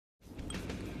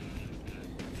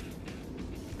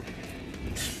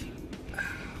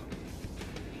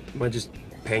Mind just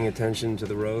paying attention to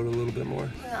the road a little bit more?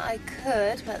 Well, I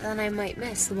could, but then I might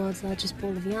miss the world's largest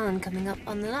ball of yarn coming up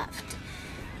on the left.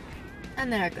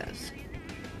 And there it goes.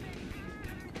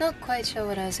 Not quite sure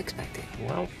what I was expecting.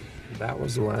 Well, that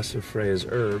was the last of Freya's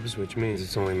herbs, which means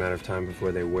it's only a matter of time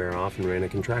before they wear off and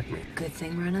Rayna can track me. Good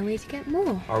thing we're on our way to get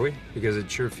more. Are we? Because it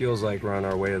sure feels like we're on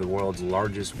our way to the world's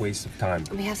largest waste of time.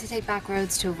 We have to take back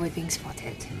roads to avoid being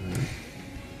spotted. Mm-hmm.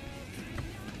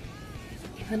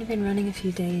 You've only been running a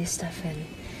few days, Stefan.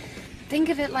 Think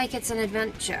of it like it's an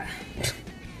adventure.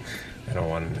 I don't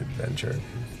want an adventure.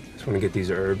 I just want to get these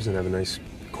herbs and have a nice,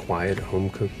 quiet,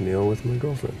 home-cooked meal with my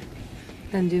girlfriend.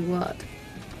 And do what?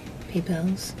 Pay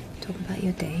bills? Talk about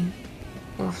your day?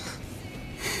 Ugh.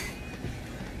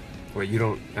 Well, you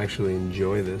don't actually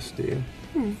enjoy this, do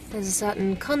you? There's a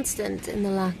certain constant in the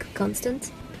lack of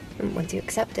constant. And once you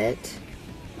accept it,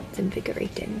 it's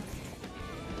invigorating.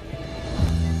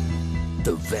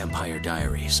 The Vampire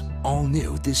Diaries, all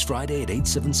new this Friday at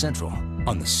 8/7 Central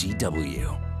on the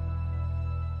CW.